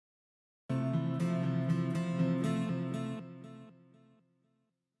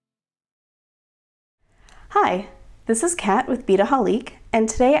Hi, this is Kat with Beadaholique, and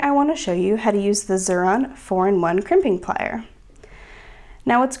today I want to show you how to use the Xuron 4-in-1 crimping plier.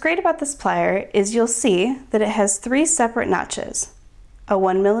 Now what's great about this plier is you'll see that it has 3 separate notches, a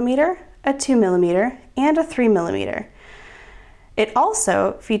 1mm, a 2mm, and a 3mm. It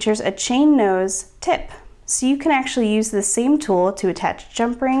also features a chain nose tip, so you can actually use the same tool to attach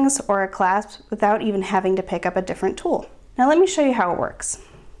jump rings or a clasp without even having to pick up a different tool. Now let me show you how it works.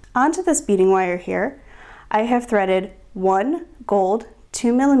 Onto this beading wire here, I have threaded 1 gold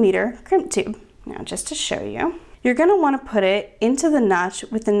 2mm crimp tube. Now just to show you, you're going to want to put it into the notch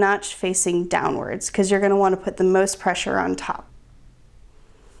with the notch facing downwards because you're going to want to put the most pressure on top.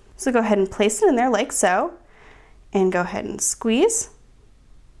 So go ahead and place it in there like so, and go ahead and squeeze.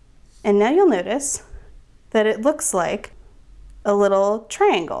 And now you'll notice that it looks like a little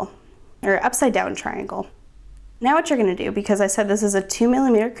triangle, or upside down triangle. Now what you're going to do, because I said this is a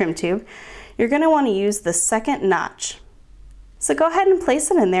 2mm crimp tube, you're going to want to use the second notch. So go ahead and place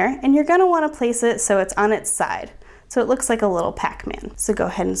it in there, and you're going to want to place it so it's on its side, so it looks like a little Pac-Man. So go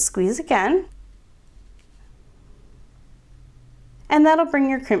ahead and squeeze again, and that'll bring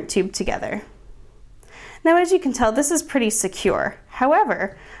your crimp tube together. Now as you can tell, this is pretty secure.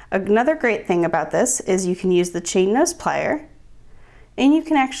 However, another great thing about this is you can use the chain nose plier, and you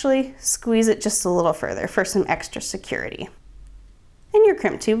can actually squeeze it just a little further for some extra security. And your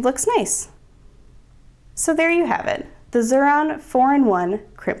crimp tube looks nice. So there you have it, the Xuron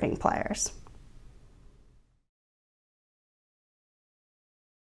 4-in-1 crimping pliers.